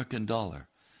the American dollar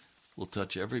will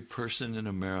touch every person in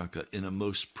America in a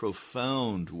most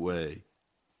profound way.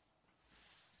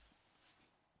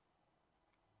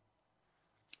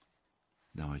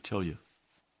 Now I tell you,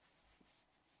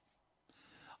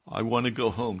 I want to go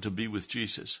home to be with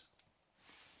Jesus.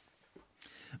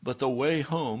 But the way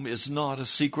home is not a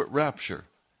secret rapture.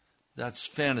 That's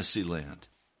fantasy land.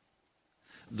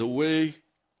 The way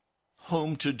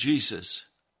home to Jesus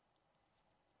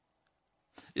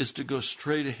is to go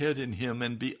straight ahead in Him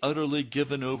and be utterly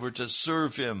given over to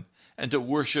serve Him and to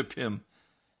worship Him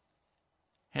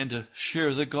and to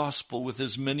share the gospel with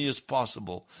as many as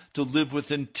possible, to live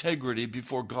with integrity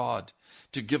before God,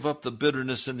 to give up the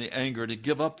bitterness and the anger, to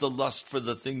give up the lust for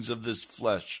the things of this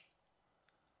flesh,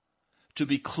 to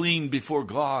be clean before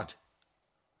God,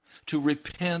 to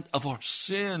repent of our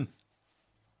sin,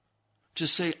 to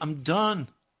say, I'm done,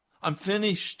 I'm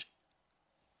finished.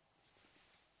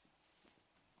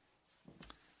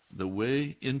 The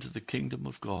way into the kingdom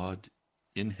of God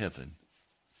in heaven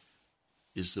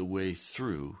is the way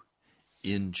through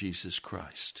in Jesus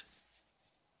Christ.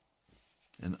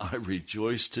 And I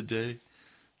rejoice today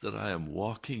that I am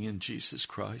walking in Jesus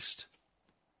Christ,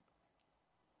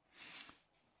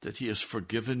 that He has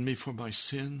forgiven me for my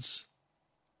sins.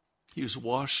 He has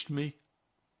washed me.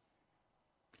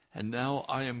 And now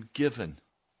I am given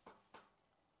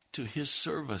to His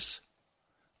service,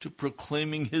 to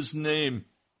proclaiming His name.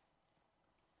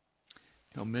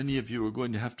 Now, many of you are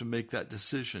going to have to make that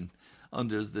decision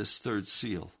under this third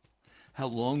seal. How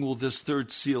long will this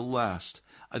third seal last?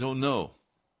 I don't know.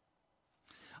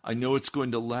 I know it's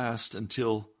going to last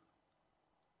until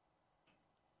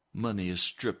money is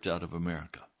stripped out of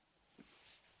America.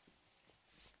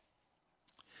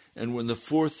 And when the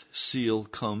fourth seal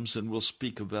comes, and we'll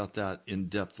speak about that in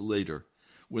depth later,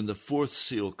 when the fourth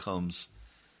seal comes,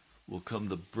 will come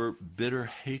the bitter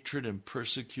hatred and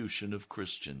persecution of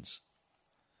Christians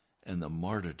and the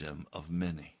martyrdom of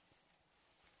many.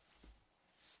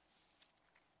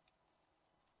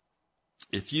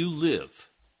 If you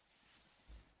live,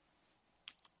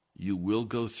 you will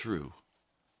go through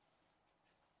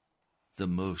the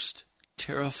most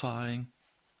terrifying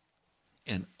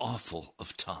and awful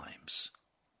of times.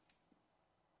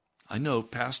 I know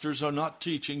pastors are not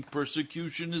teaching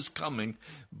persecution is coming,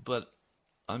 but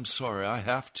I'm sorry, I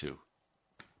have to.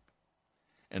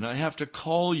 And I have to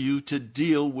call you to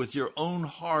deal with your own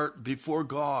heart before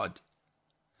God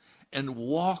and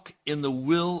walk in the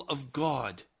will of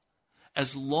God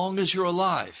as long as you're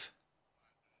alive,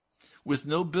 with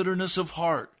no bitterness of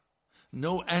heart,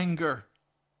 no anger,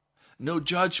 no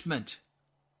judgment.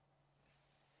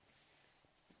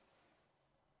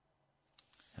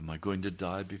 Am I going to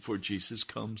die before Jesus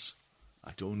comes?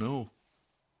 I don't know.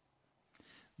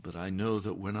 But I know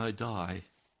that when I die,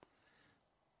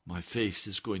 my face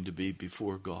is going to be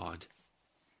before God.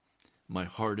 My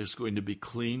heart is going to be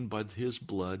cleaned by His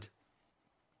blood,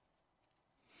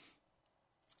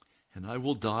 And I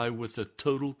will die with a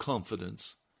total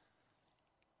confidence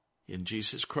in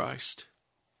Jesus Christ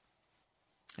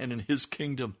and in his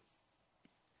kingdom.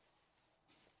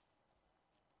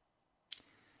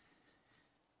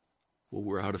 Well,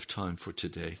 we're out of time for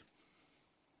today.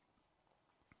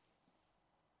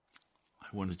 I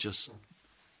want to just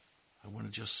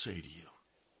say to you,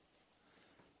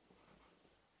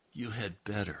 you had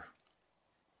better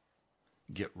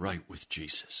get right with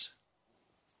Jesus,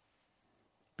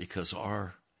 because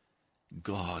our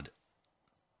God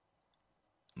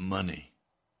money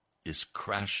is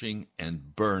crashing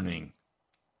and burning.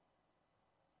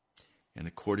 And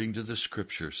according to the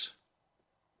scriptures,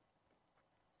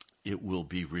 it will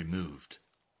be removed.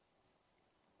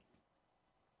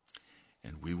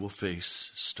 And we will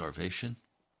face starvation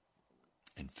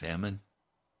and famine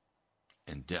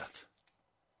and death.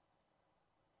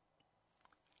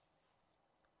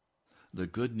 The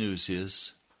good news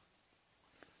is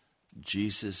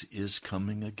Jesus is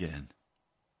coming again.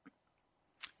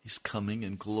 He's coming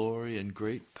in glory and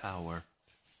great power.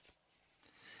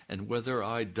 And whether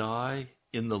I die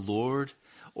in the Lord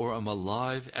or am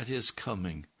alive at his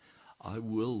coming, I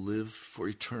will live for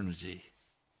eternity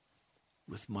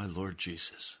with my Lord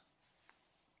Jesus.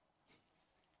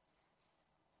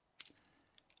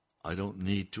 I don't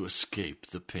need to escape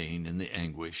the pain and the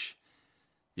anguish.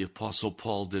 The Apostle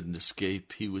Paul didn't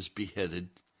escape. He was beheaded.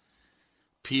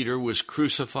 Peter was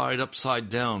crucified upside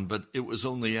down, but it was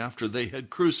only after they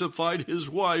had crucified his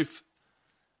wife.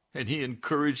 And he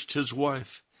encouraged his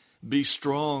wife, be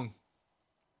strong.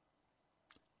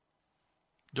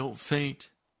 Don't faint.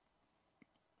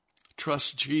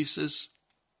 Trust Jesus.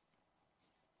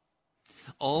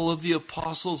 All of the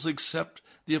apostles except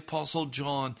the Apostle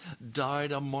John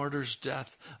died a martyr's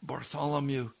death.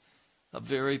 Bartholomew, a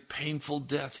very painful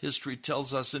death, history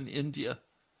tells us, in India.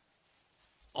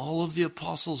 All of the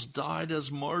apostles died as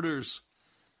martyrs.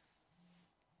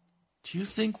 Do you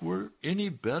think we're any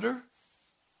better?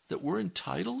 That we're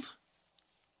entitled?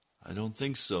 I don't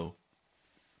think so.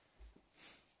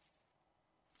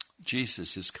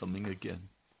 Jesus is coming again.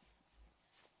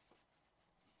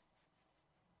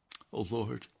 Oh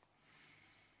Lord,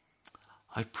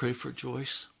 I pray for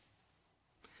Joyce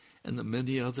and the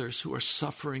many others who are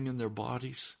suffering in their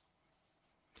bodies.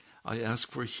 I ask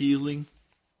for healing,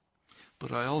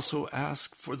 but I also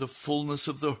ask for the fullness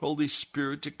of the Holy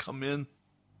Spirit to come in.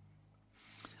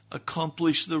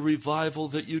 Accomplish the revival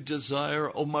that you desire,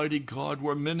 Almighty God,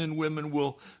 where men and women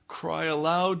will cry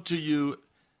aloud to you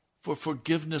for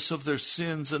forgiveness of their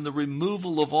sins and the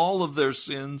removal of all of their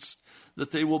sins,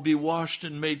 that they will be washed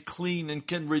and made clean and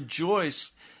can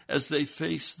rejoice as they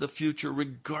face the future,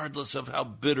 regardless of how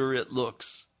bitter it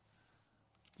looks.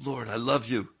 Lord, I love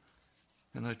you,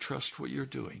 and I trust what you're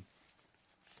doing.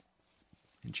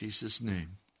 In Jesus'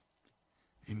 name,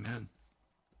 amen.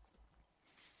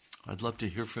 I'd love to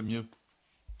hear from you.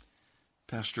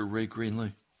 Pastor Ray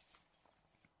Greenley,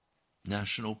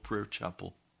 National Prayer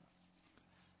Chapel,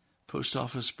 Post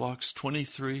Office Box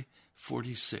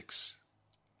 2346,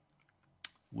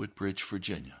 Woodbridge,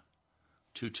 Virginia,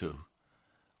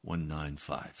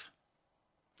 22195.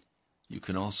 You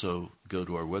can also go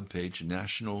to our webpage,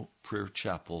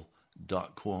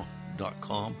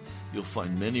 nationalprayerchapel.com. You'll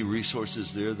find many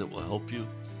resources there that will help you.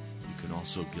 You can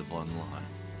also give online.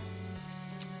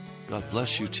 God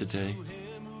bless you today.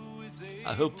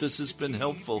 I hope this has been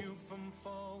helpful.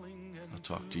 I'll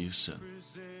talk to you soon.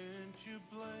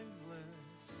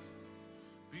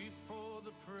 Before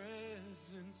the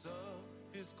presence of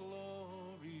his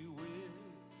glory with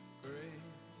great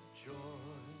joy,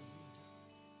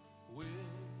 with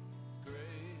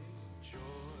great joy.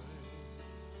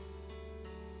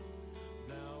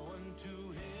 Now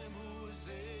unto him who is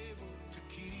able to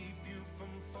keep you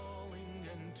from falling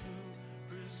and to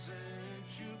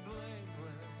present you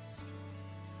blameless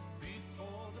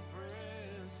before the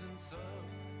presence of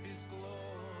his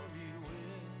glory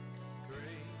with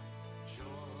great joy,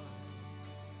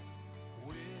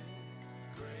 with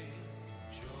great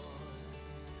joy.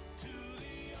 To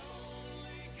the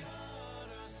only God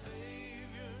our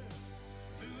Savior,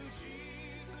 through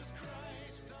Jesus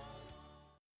Christ our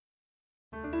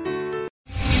Lord.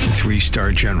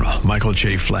 3-star General Michael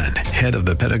J. Flynn, head of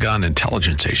the Pentagon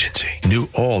Intelligence Agency, knew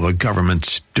all the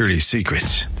government's dirty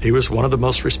secrets. He was one of the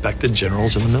most respected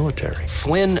generals in the military.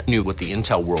 Flynn knew what the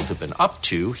intel world had been up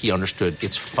to. He understood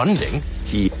its funding.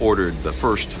 He ordered the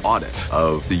first audit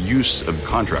of the use of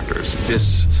contractors.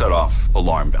 This set off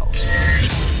alarm bells.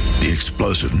 The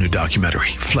explosive new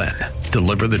documentary, Flynn,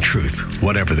 deliver the truth,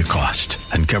 whatever the cost,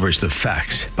 uncovers the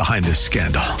facts behind this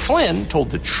scandal. Flynn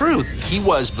told the truth. He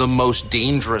was the most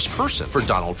dangerous person for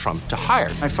Donald Trump to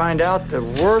hire. I find out the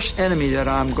worst enemy that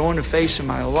I'm going to face in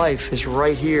my life is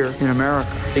right here in America.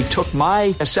 They took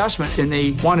my assessment and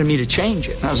they wanted me to change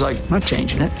it. And I was like, I'm not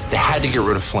changing it. They had to get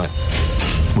rid of Flynn.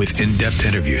 With in-depth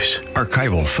interviews,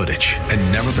 archival footage,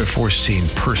 and never-before-seen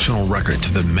personal records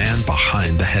of the man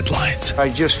behind the headlines. I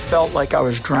just felt like I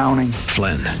was drowning.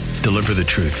 Flynn, deliver the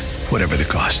truth, whatever the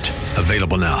cost.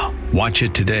 Available now. Watch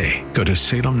it today. Go to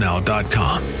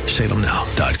salemnow.com.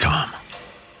 salemnow.com.